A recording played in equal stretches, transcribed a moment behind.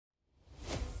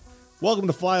Welcome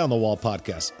to Fly on the Wall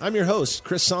podcast. I'm your host,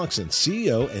 Chris Sonkson,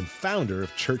 CEO and founder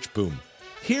of Church Boom.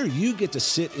 Here you get to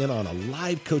sit in on a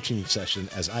live coaching session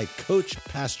as I coach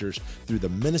pastors through the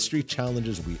ministry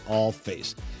challenges we all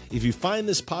face. If you find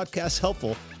this podcast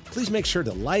helpful, please make sure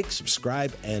to like,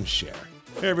 subscribe, and share.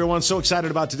 Hey everyone, so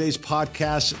excited about today's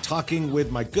podcast, talking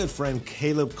with my good friend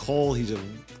Caleb Cole. He's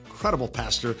an incredible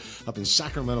pastor up in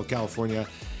Sacramento, California.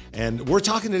 And we're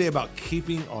talking today about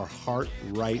keeping our heart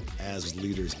right as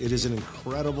leaders. It is an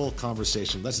incredible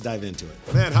conversation. Let's dive into it.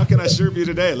 Man, how can I serve you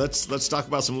today? Let's talk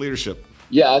about some leadership.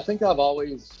 Yeah, I think I've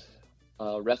always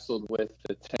wrestled with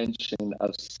the tension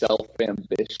of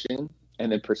self-ambition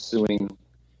and then pursuing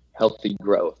healthy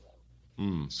growth.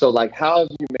 So how have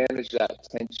you managed that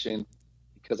tension?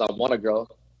 Because I want to grow,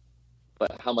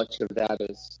 but how much of that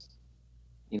is,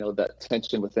 that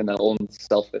tension within my own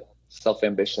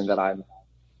self-ambition that I'm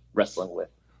wrestling with?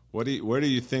 Where do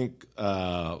you think,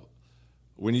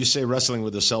 when you say wrestling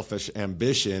with a selfish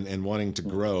ambition and wanting to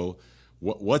grow,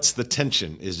 what's the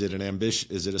tension? Is it an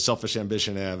ambition? Is it a selfish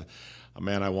ambition to have,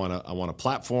 I want a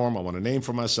platform, I want a name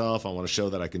for myself, I want to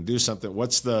show that I can do something?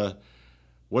 What's the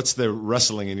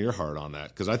wrestling in your heart on that?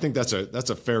 Because I think that's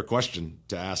a fair question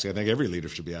to ask. I think every leader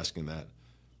should be asking that.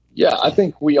 Yeah, I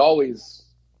think we always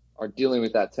are dealing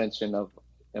with that tension of,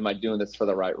 am I doing this for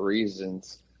the right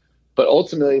reasons? But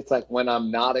ultimately, it's like when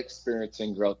I'm not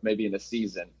experiencing growth, maybe in a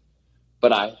season,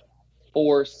 but I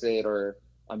force it or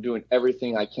I'm doing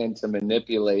everything I can to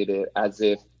manipulate it as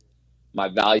if my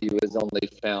value is only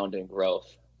found in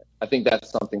growth. I think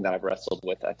that's something that I've wrestled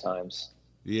with at times.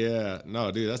 Yeah,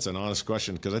 no, dude, that's an honest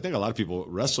question, because I think a lot of people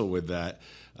wrestle with that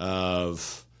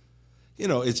of,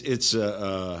 it's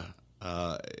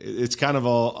kind of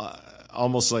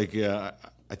almost like,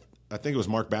 I think it was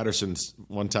Mark Batterson's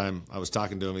one time I was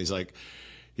talking to him.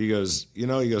 He goes,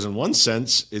 in one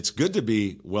sense, it's good to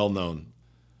be well known.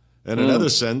 And in another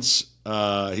sense,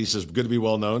 he says, good to be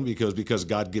well known because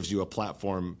God gives you a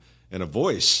platform and a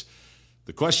voice.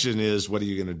 The question is, what are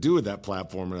you going to do with that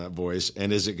platform and that voice?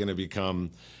 And is it going to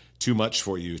become too much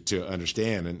for you to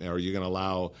understand? And are you going to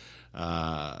allow,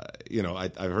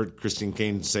 I've heard Christine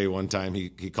Kane say one time, he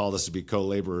called us to be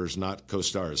co-laborers, not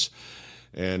co-stars.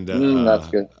 And that's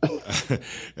good.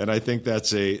 And I think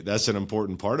that's an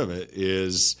important part of it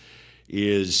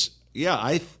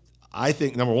I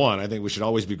think, number one, I think we should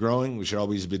always be growing. We should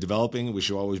always be developing. We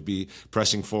should always be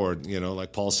pressing forward.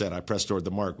 Like Paul said, I press toward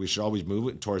the mark. We should always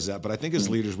move towards that. But I think as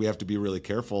leaders, we have to be really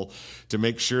careful to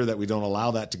make sure that we don't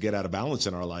allow that to get out of balance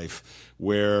in our life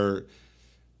where,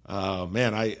 we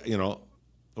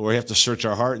have to search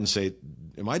our heart and say,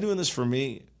 am I doing this for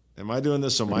me? Am I doing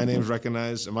this so my name's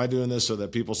recognized? Am I doing this so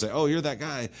that people say, oh, you're that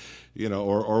guy,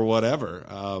 or whatever?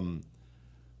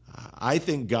 I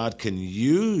think God can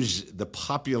use the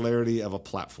popularity of a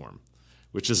platform,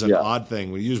 which is an odd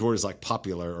thing. We use words like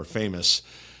popular or famous.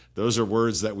 Those are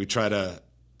words that we try to,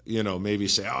 maybe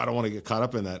say, oh, I don't want to get caught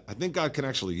up in that. I think God can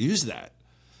actually use that.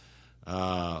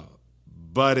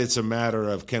 But it's a matter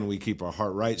of, can we keep our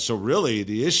heart right? So really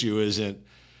the issue isn't,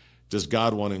 does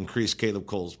God want to increase Caleb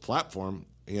Cole's platform?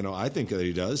 I think that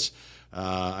he does.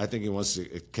 I think he wants to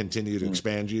continue to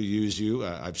expand you, use you.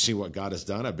 I've seen what God has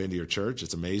done. I've been to your church.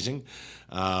 It's amazing.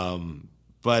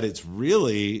 But it's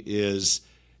really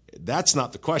that's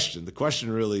not the question. The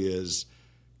question really is,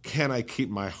 can I keep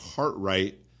my heart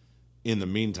right in the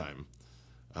meantime?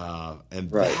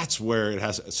 That's where it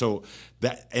has. So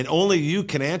and only you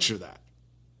can answer that,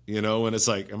 when it's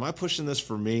like, am I pushing this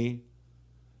for me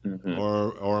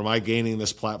or am I gaining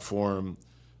this platform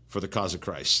for the cause of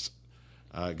Christ?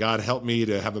 God, help me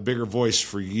to have a bigger voice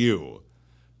for you.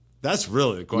 That's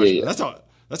really the question. Yeah.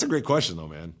 That's a great question, though,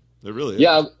 man. It really is.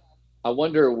 Yeah, I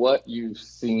wonder what you've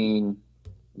seen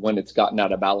when it's gotten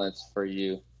out of balance for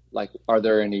you. Like, are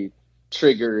there any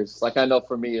triggers? Like, I know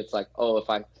for me, it's like, oh, if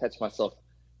I catch myself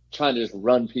trying to just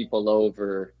run people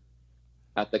over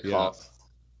at the cost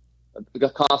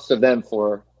of them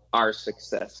for our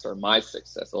success or my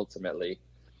success ultimately,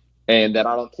 and that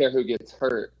I don't care who gets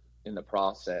hurt in the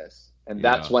process. And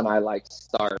that's when I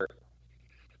start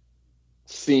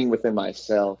seeing within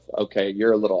myself, okay,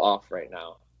 you're a little off right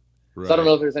now. Right. So I don't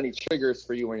know if there's any triggers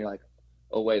for you when you're like,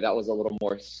 oh wait, that was a little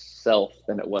more self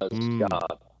than it was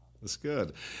God. That's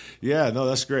good. Yeah, no,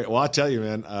 that's great. Well, I'll tell you,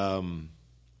 man,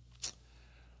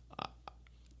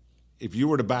 if you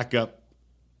were to back up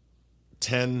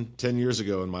 10 years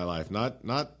ago in my life, not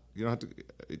you don't have to,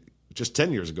 just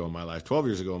 10 years ago in my life, 12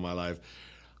 years ago in my life,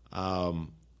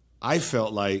 I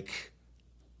felt like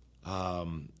I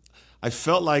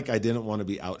didn't want to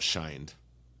be outshined.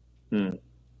 And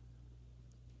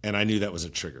I knew that was a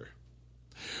trigger.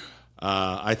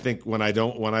 I think when I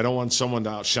don't want someone to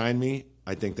outshine me,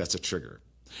 I think that's a trigger.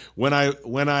 When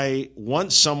I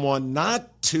want someone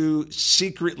not to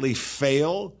secretly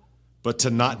fail, but to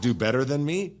not do better than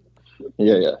me,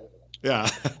 yeah,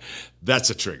 that's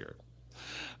a trigger.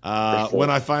 When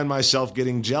I find myself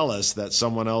getting jealous that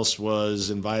someone else was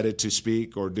invited to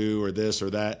speak or do or this or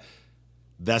that,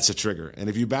 that's a trigger. And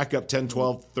if you back up 10,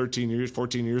 12, 13 years,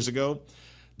 14 years ago,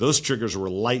 those triggers were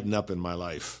lighting up in my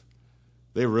life.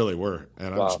 They really were.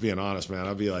 And I'm just being honest, man.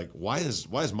 I'd be like, why is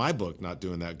my book not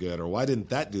doing that good? Or why didn't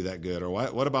that do that good? Or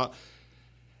what about?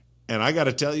 And I got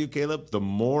to tell you, Caleb, the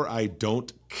more I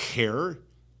don't care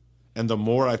and the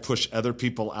more I push other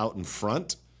people out in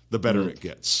front, the better it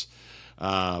gets.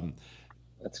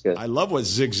 That's good. I love what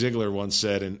Zig Ziglar once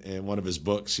said in one of his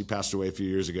books. He passed away a few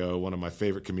years ago, one of my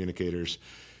favorite communicators.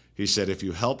 He said, if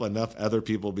you help enough other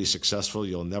people be successful,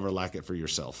 you'll never lack it for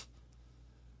yourself.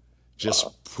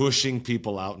 Just pushing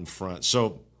people out in front.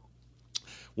 So,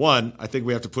 one, I think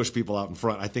we have to push people out in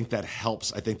front. I think that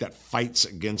helps. I think that fights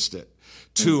against it.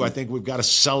 Two, I think we've got to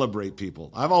celebrate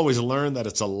people. I've always learned that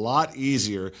it's a lot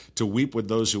easier to weep with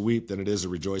those who weep than it is to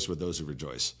rejoice with those who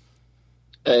rejoice.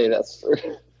 Hey, that's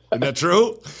true. Isn't that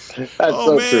true? That's oh,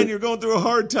 so man, true. You're going through a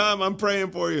hard time. I'm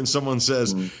praying for you. And someone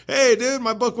says, hey, dude,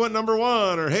 my book went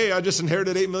 #1. Or, hey, I just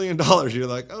inherited $8 million. You're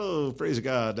like, oh, praise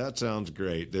God. That sounds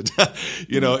great. And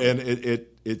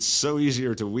it's so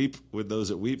easier to weep with those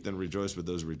that weep than rejoice with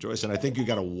those who rejoice. And I think you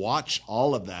got to watch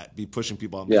all of that, be pushing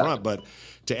people out in front. But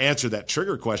to answer that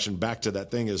trigger question, back to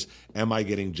that thing is, am I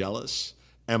getting jealous?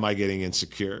 Am I getting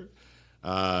insecure?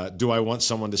 Do I want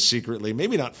someone to secretly,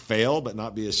 maybe not fail, but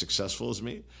not be as successful as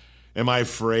me? Am I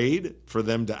afraid for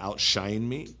them to outshine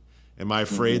me? Am I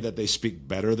afraid that they speak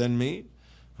better than me?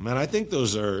 Man, I think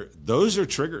those are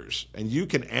triggers. And you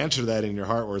can answer that in your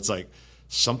heart where it's like,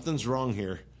 something's wrong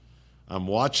here. I'm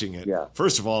watching it. Yeah.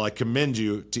 First of all, I commend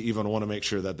you to even want to make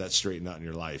sure that that's straightened out in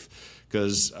your life,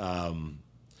 because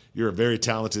you're a very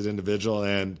talented individual,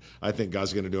 and I think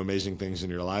God's going to do amazing things in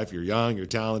your life. You're young, you're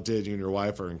talented, you and your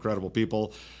wife are incredible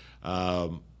people.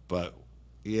 But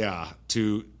yeah,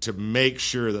 to make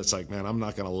sure that's like, man, I'm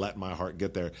not going to let my heart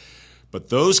get there. But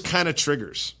those kind of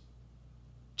triggers,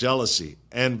 jealousy,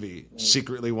 envy,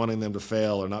 secretly wanting them to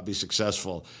fail or not be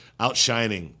successful,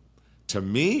 outshining, to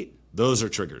me, those are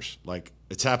triggers. Like,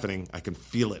 it's happening. I can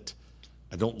feel it.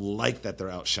 I don't like that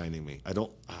they're outshining me.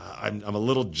 I'm a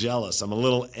little jealous. I'm a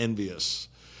little envious.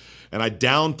 And I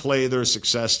downplay their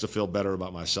success to feel better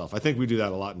about myself. I think we do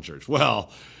that a lot in church. Well,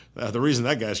 the reason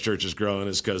that guy's church is growing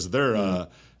is because they're, and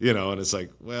it's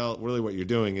like, well, really what you're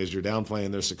doing is you're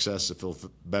downplaying their success to feel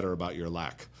better about your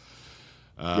lack.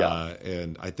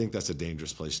 And I think that's a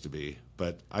dangerous place to be.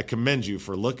 But I commend you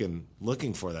for looking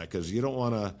for that, because you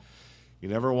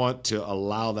never want to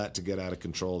allow that to get out of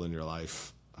control in your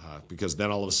life. Because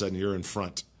then all of a sudden you're in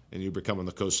front and you're becoming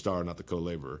the co-star, not the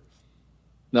co-laborer.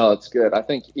 No, it's good. I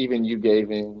think even you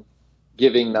giving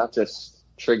not just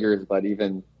triggers, but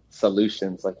even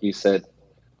solutions, like you said,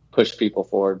 push people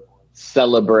forward,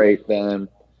 celebrate them.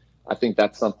 I think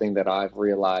that's something that I've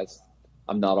realized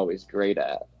I'm not always great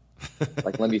at.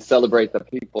 Like, let me celebrate the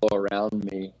people around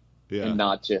me and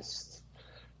not just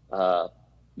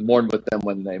mourn with them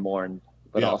when they mourn,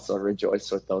 but also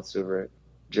rejoice with those who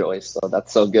rejoice. So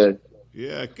that's so good.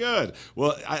 Yeah, good.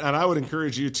 Well, I would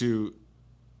encourage you to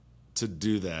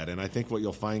do that. And I think what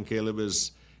you'll find, Caleb,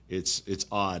 is it's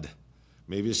odd.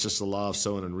 Maybe it's just the law of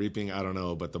sowing and reaping. I don't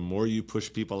know. But the more you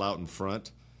push people out in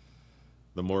front,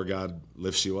 the more God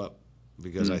lifts you up,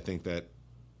 because I think that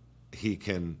he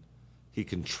can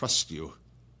trust you.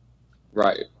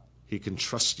 Right. He can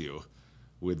trust you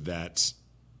with that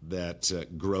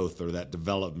growth or that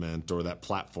development or that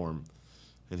platform,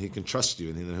 and he can trust you,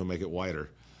 and then he'll make it wider.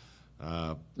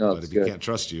 But if he can't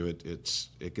trust you,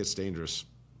 it gets dangerous.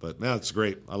 But man, it's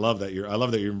great. I love that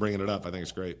you're bringing it up. I think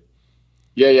it's great.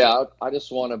 Yeah. I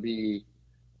just want to be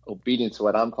obedient to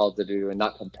what I'm called to do and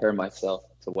not compare myself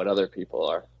to what other people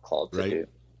are called to do.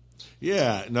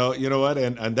 Yeah. No, you know what?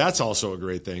 And that's also a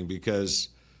great thing, because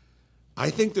I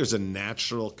think there's a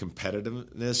natural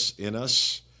competitiveness in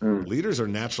us. Leaders are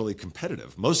naturally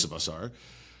competitive. Most of us are.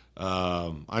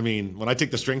 I mean, when I take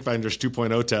the Strength Finders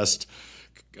 2.0 test,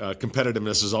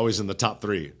 competitiveness is always in the top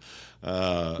 3.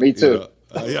 Me too.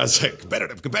 It's like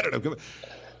competitive.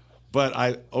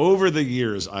 But over the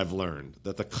years, I've learned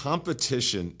that the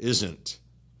competition isn't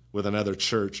with another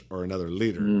church or another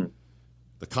leader.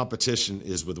 The competition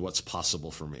is with what's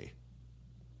possible for me.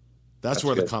 That's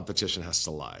where the competition has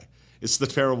to lie. It's the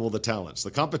parable of the talents. The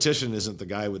competition isn't the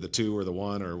guy with the 2 or the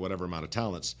 1 or whatever amount of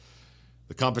talents.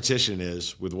 The competition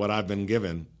is with what I've been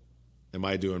given am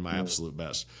I doing my absolute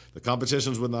best? The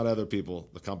competition's with not other people.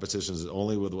 The competition is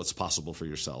only with what's possible for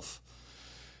yourself.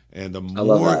 And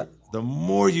the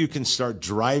more you can start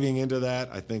driving into that,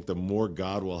 I think the more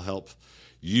God will help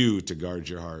you to guard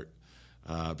your heart,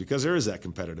 because there is that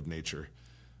competitive nature.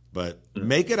 But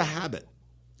make it a habit,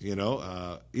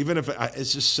 even if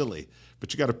it's just silly,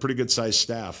 but you got a pretty good sized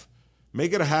staff.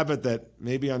 Make it a habit that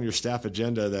maybe on your staff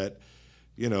agenda that,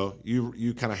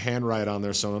 you kind of handwrite on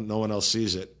there so no one else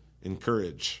sees it.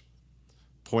 Encourage,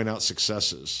 point out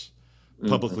successes,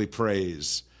 publicly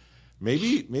praise.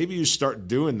 Maybe you start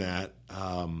doing that,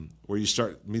 where you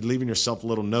start leaving yourself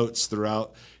little notes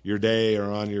throughout your day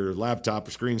or on your laptop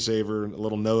or screensaver, a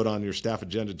little note on your staff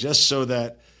agenda, just so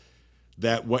that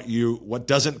what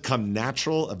doesn't come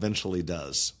natural eventually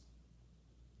does.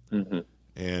 Mm-hmm.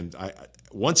 And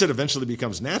once it eventually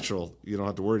becomes natural, you don't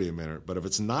have to worry a minute. But if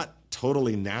it's not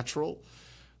totally natural,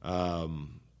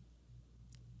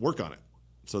 work on it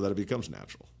so that it becomes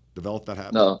natural. Develop that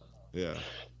habit. No. Yeah.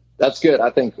 That's good. I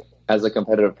think as a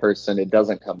competitive person, it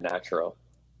doesn't come natural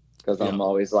because I'm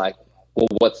always like, well,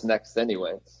 what's next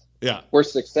anyways? Yeah. We're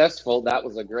successful. That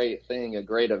was a great thing, a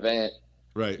great event.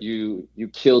 Right. You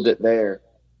killed it there,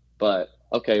 but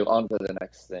okay, on to the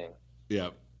next thing. Yeah.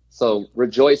 So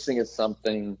rejoicing is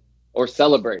something, or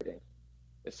celebrating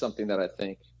is something that I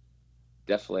think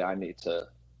definitely I need to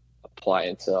apply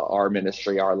into our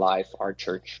ministry, our life, our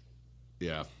church.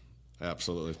 Yeah,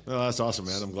 absolutely. Well, that's awesome,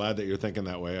 man. I'm glad that you're thinking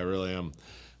that way. I really am.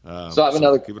 So I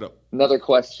have keep it up. another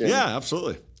question. Yeah,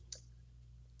 absolutely.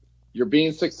 You're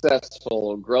being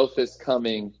successful. Growth is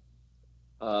coming.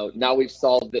 Now we've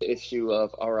solved the issue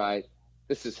of, all right,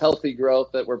 this is healthy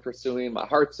growth that we're pursuing. My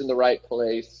heart's in the right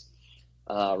place,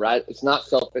 right? It's not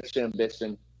selfish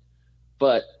ambition.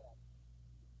 But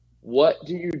what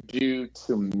do you do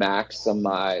to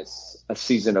maximize a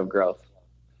season of growth?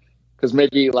 Because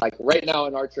maybe like right now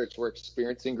in our church, we're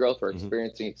experiencing growth, we're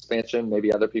experiencing expansion.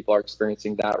 Maybe other people are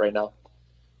experiencing that right now.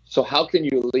 So how can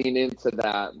you lean into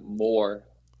that more?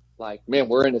 Like, man,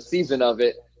 we're in a season of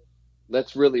it.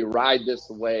 Let's really ride this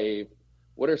wave.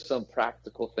 What are some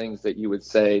practical things that you would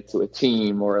say to a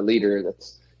team or a leader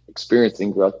that's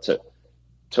experiencing growth to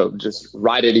just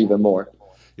ride it even more?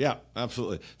 Yeah,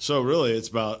 absolutely. So really it's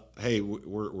about, hey,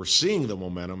 we're seeing the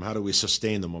momentum. How do we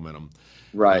sustain the momentum?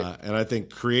 Right. And I think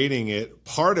creating it,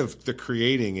 part of the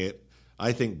creating it,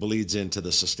 I think bleeds into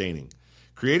the sustaining.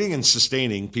 Creating and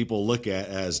sustaining people look at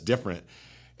as different.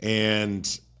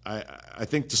 And I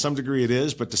think to some degree it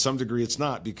is, but to some degree it's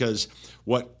not, because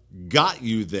what got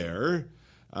you there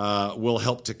will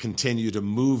help to continue to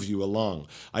move you along.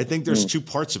 I think there's two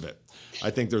parts of it. I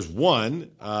think there's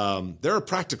one, there are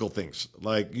practical things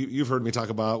like you've heard me talk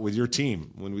about with your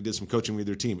team when we did some coaching with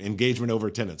your team, engagement over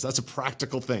attendance. That's a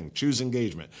practical thing. Choose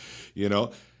engagement.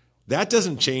 That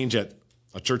doesn't change at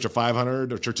a church of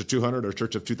 500 or church of 200 or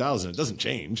church of 2,000. It doesn't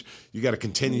change. You got to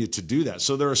continue to do that.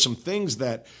 So there are some things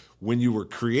that when you were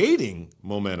creating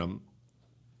momentum,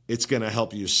 it's going to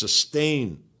help you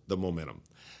sustain the momentum.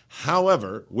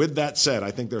 However, with that said,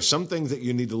 I think there's some things that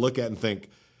you need to look at and think,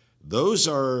 those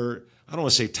are, I don't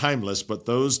want to say timeless, but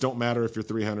those don't matter if you're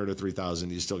 300 or 3,000.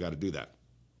 You still got to do that.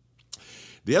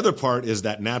 The other part is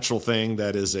that natural thing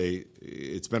that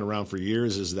it's been around for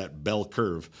years, is that bell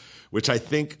curve, which I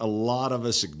think a lot of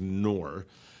us ignore.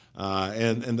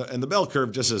 And the bell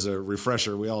curve, just as a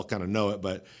refresher, we all kind of know it,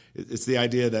 but it's the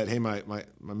idea that, hey, my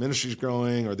ministry's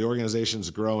growing or the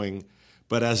organization's growing,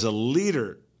 but as a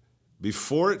leader,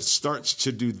 before it starts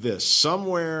to do this,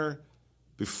 somewhere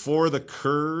before the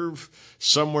curve,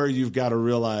 somewhere you've got to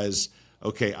realize,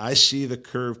 okay, I see the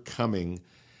curve coming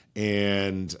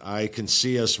and I can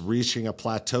see us reaching a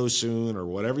plateau soon, or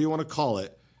whatever you want to call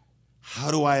it.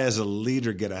 How do I, as a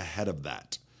leader, get ahead of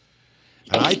that?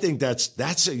 And I think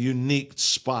that's a unique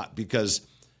spot, because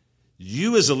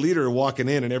you as a leader are walking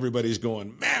in and everybody's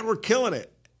going, man, we're killing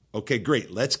it. Okay,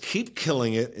 great. Let's keep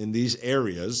killing it in these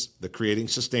areas, the creating,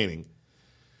 sustaining.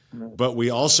 But we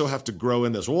also have to grow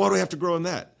in this. Well, why do we have to grow in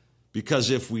that? Because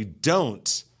if we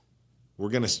don't, we're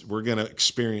gonna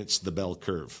experience the bell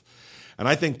curve. And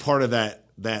I think part of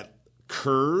that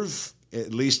curve,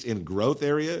 at least in growth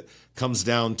area, comes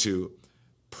down to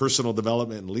personal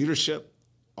development and leadership.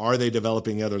 Are they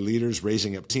developing other leaders,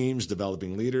 raising up teams,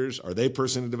 developing leaders? Are they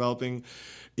personally developing?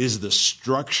 Is the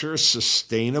structure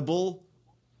sustainable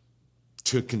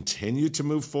to continue to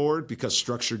move forward? Because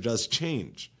structure does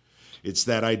change. It's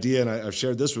that idea, and I've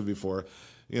shared this with before,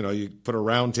 you put a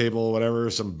round table,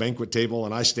 whatever, some banquet table,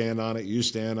 and I stand on it, you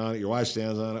stand on it, your wife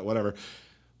stands on it, whatever.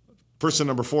 Person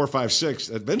number 4, 5, 6,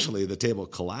 eventually the table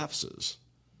collapses,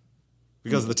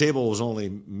 because the table was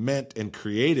only meant and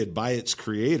created by its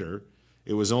creator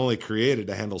It was only created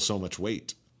to handle so much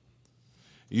weight.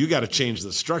 You got to change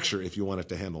the structure if you want it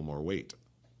to handle more weight.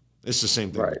 It's the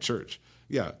same thing with church.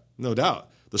 Yeah, no doubt.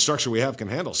 The structure we have can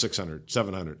handle 600,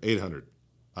 700, 800.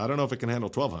 I don't know if it can handle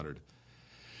 1,200.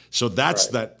 So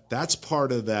that's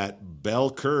part of that bell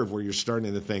curve where you're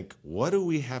starting to think, what do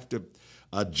we have to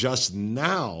adjust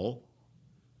now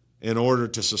in order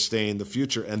to sustain the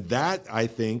future? And that, I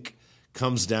think,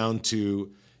 comes down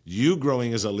to you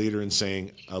growing as a leader and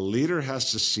saying a leader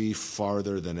has to see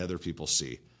farther than other people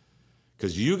see.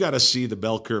 Because you got to see the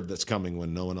bell curve that's coming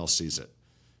when no one else sees it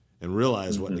and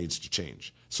realize what needs to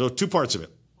change. So 2 parts of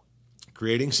it: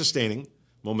 creating, sustaining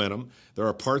momentum. There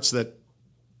are parts that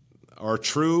are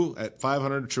true at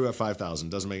 500, true at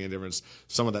 5,000. Doesn't make any difference.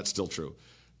 Some of that's still true.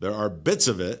 There are bits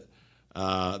of it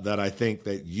that I think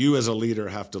that you as a leader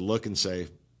have to look and say,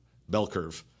 bell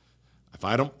curve.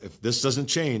 If this doesn't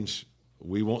change,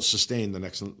 we won't sustain the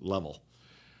next level.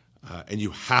 And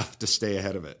you have to stay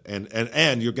ahead of it.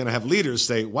 And you're going to have leaders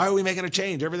say, why are we making a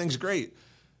change? Everything's great.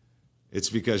 It's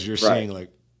because you're saying like,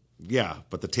 yeah,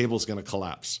 but the table's going to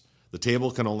collapse. The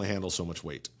table can only handle so much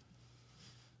weight.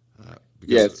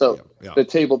 The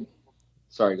table,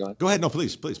 sorry, go ahead. Go ahead. No,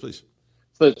 please.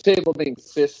 So the table being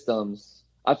systems,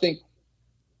 I think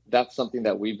that's something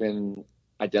that we've been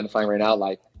identifying right now.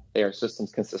 Like, hey, our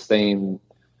systems can sustain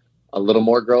a little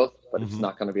more growth, but it's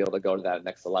not going to be able to go to that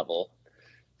next level.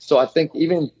 So I think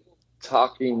even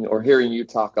talking or hearing you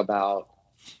talk about,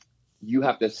 you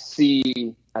have to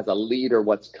see as a leader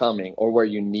what's coming or where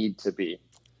you need to be.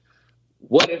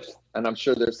 What if, and I'm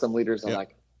sure there's some leaders that are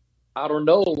like, I don't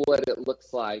know what it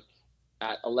looks like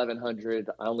at 1,100.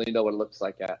 I only know what it looks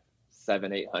like at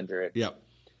 700, 800. Yeah.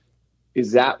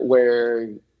 Is that where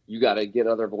you got to get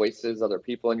other voices, other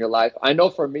people in your life? I know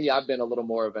for me, I've been a little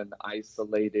more of an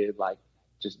isolated, like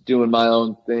just doing my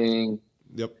own thing.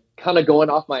 Yep. Kind of going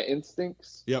off my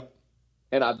instincts. Yep.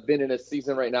 And I've been in a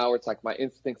season right now where it's like my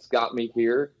instincts got me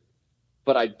here,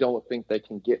 but I don't think they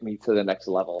can get me to the next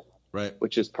level. Right.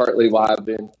 Which is partly why I've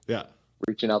been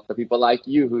reaching out to people like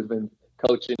you who's been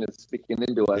coaching and speaking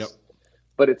into us. Yep.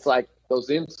 But it's like those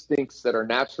instincts that are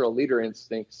natural leader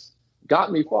instincts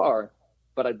got me far,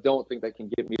 but I don't think they can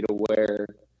get me to where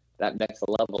that next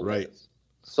level is.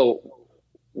 So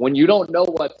when you don't know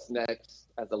what's next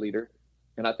as a leader,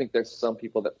 and I think there's some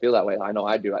people that feel that way. I know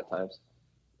I do at times.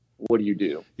 What do you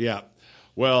do? Yeah.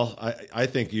 Well, I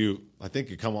think you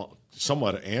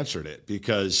somewhat answered it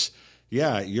because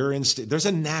there's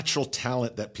a natural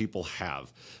talent that people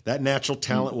have. That natural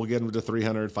talent will get them to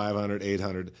 300, 500,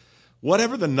 800.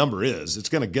 Whatever the number is, it's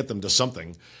going to get them to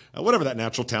something. Whatever that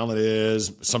natural talent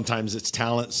is, sometimes it's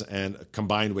talents and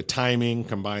combined with timing,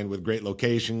 combined with great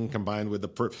location, combined with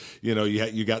you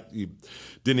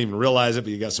didn't even realize it,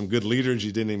 but you got some good leaders.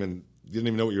 You didn't even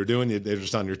know what you were doing. They're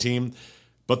just on your team.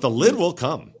 But the lid will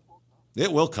come.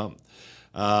 It will come.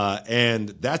 And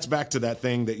that's back to that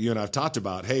thing that you and I've talked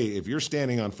about. Hey, if you're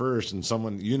standing on first and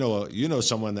someone, you know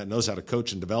someone that knows how to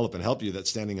coach and develop and help you that's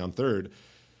standing on third,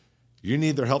 you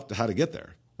need their help to how to get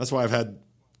there. That's why I've had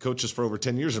coaches for over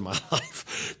 10 years in my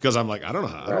life because I'm like, I don't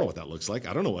know what that looks like.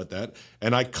 I don't know what that,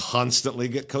 and I constantly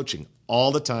get coaching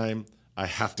all the time. I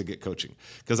have to get coaching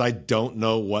because I don't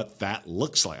know what that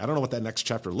looks like. I don't know what that next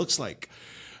chapter looks like.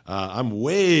 I'm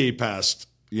way past,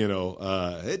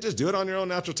 hey, just do it on your own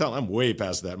natural talent. I'm way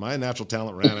past that. My natural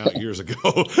talent ran out years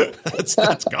ago.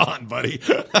 That's gone, buddy.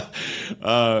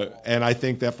 And I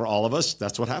think that for all of us,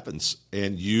 that's what happens.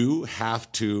 And you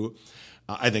have to,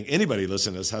 I think anybody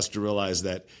listening to this has to realize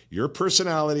that your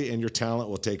personality and your talent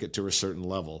will take it to a certain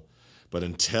level. But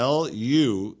until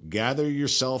you gather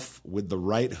yourself with the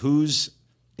right who's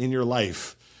in your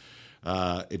life,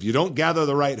 if you don't gather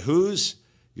the right who's,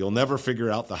 you'll never figure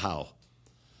out the how.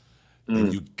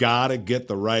 And you got to get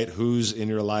the right who's in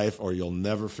your life or you'll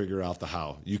never figure out the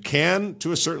how. You can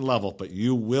to a certain level, but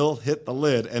you will hit the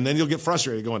lid and then you'll get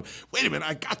frustrated going, wait a minute,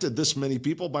 I got to this many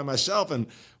people by myself and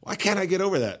why can't I get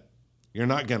over that? You're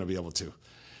not going to be able to.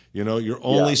 You're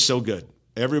only so good.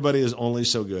 Everybody is only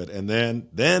so good. And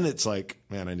then it's like,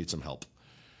 man, I need some help.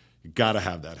 You got to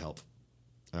have that help.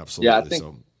 Absolutely. Yeah, I think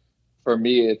for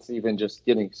me, it's even just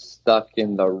getting stuck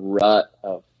in the rut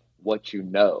of what you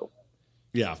know.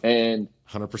 Yeah. And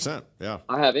 100%. Yeah.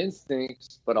 I have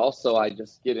instincts, but also I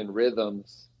just get in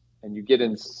rhythms, and you get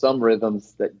in some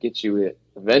rhythms that get you it.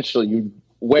 Eventually you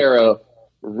wear a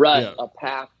rut, a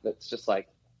path that's just like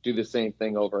do the same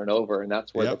thing over and over. And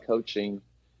that's where the coaching,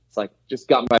 it's like just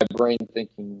got my brain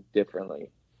thinking differently.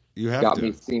 You have got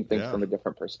me seeing things from a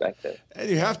different perspective. And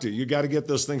you have to. You got to get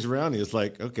those things around you. It's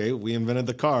like, okay, we invented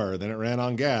the car. Then it ran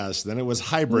on gas. Then it was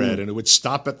hybrid, and it would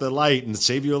stop at the light and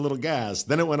save you a little gas.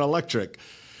 Then it went electric.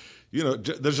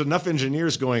 there's enough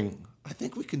engineers going, I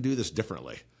think we can do this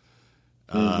differently.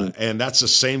 And that's the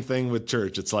same thing with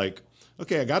church. It's like,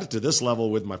 okay, I got it to this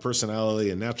level with my personality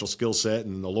and natural skill set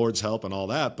and the Lord's help and all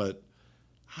that, but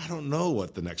I don't know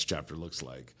what the next chapter looks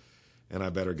like, and I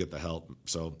better get the help.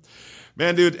 So,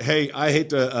 man, dude, hey, I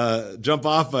hate to jump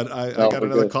off, but I got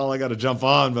another call I got to jump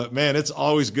on. But, man, it's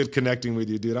always good connecting with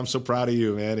you, dude. I'm so proud of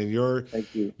you, man, and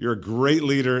Thank you. You're a great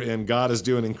leader, and God is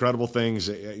doing incredible things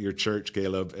at your church,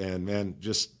 Caleb. And, man,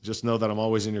 just know that I'm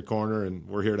always in your corner, and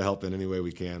we're here to help in any way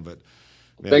we can. But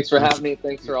man, thanks for having me.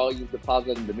 Thanks for all you've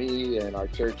deposited into me and our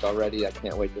church already. I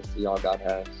can't wait to see all God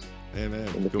has in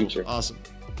the future. Awesome.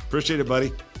 Appreciate it,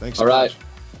 buddy. Thanks so much. All right.